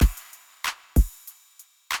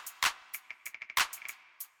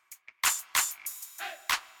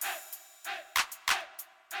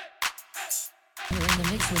You're in the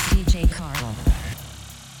mix with Djeddcarl.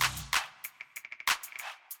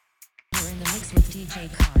 You're in the mix with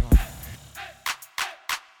Djeddcarl.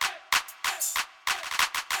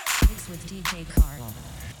 Mix with Djeddcarl.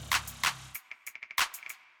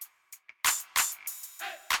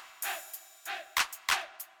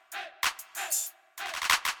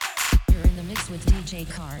 You're in the mix with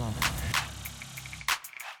Djeddcarl.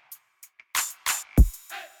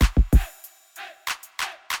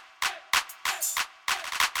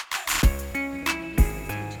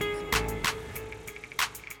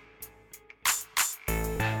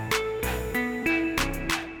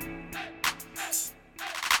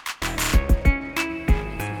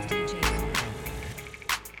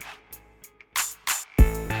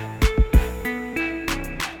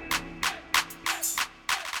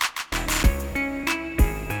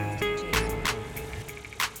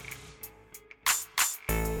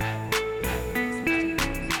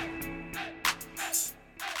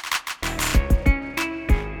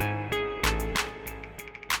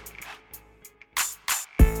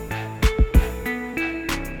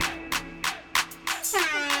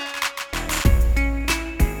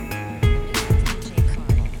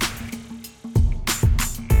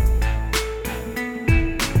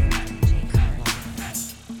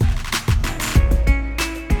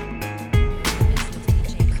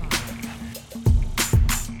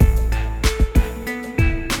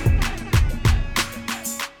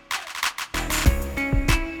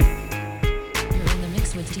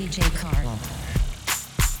 With Djeddcarl.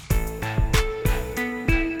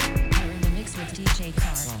 You're in the mix with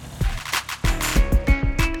Djeddcarl.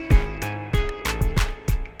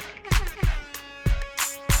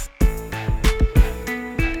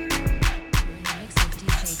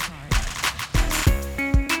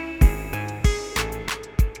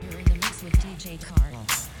 You're in the mix with Djeddcarl.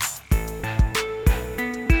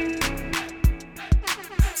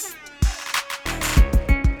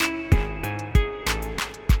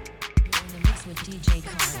 With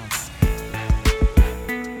Djeddcarl.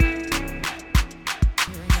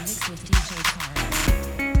 You're in the mix with Djeddcarl.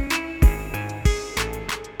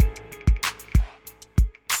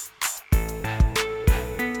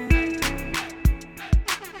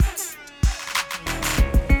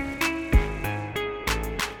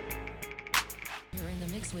 You're in the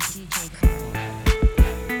mix with Djeddcarl.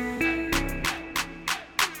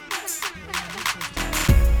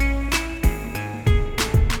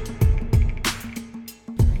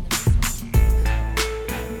 You're in the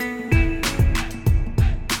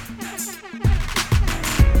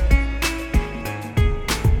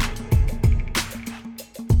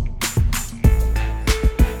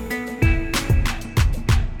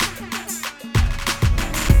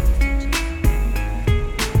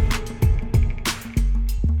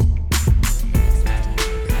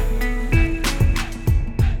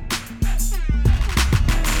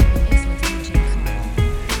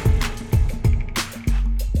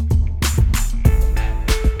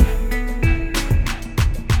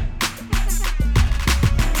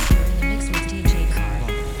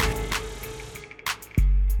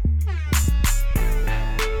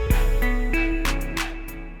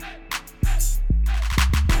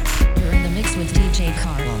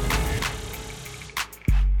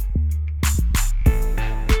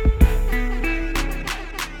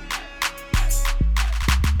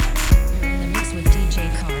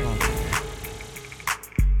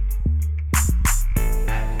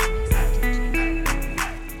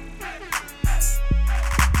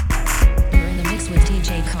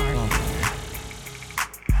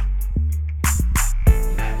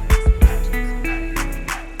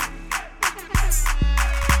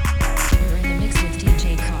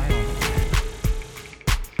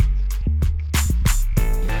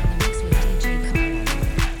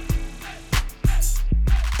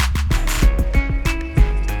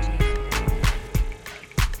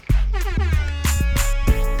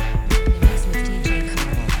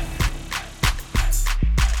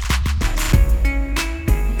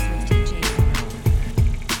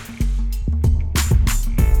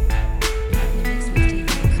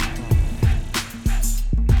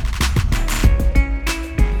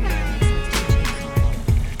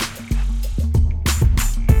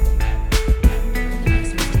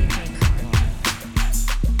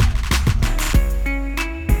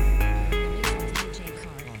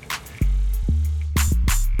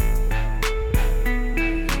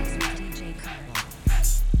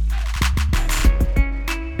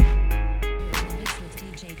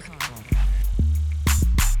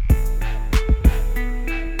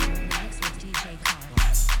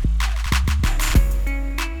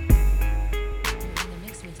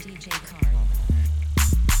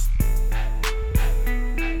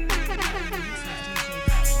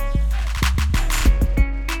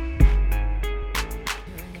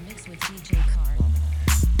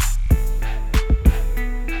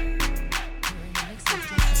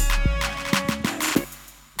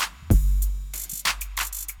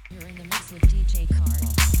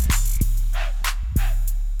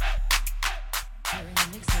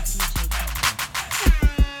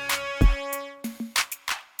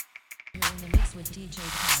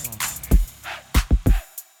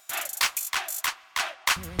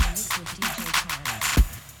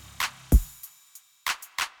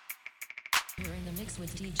mix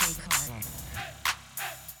with Djeddcarl.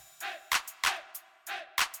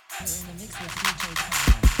 You're in the mix with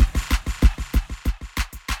Djeddcarl.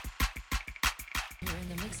 You're in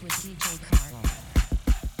the mix with Djeddcarl.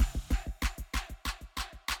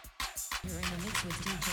 You're in the mix with DJ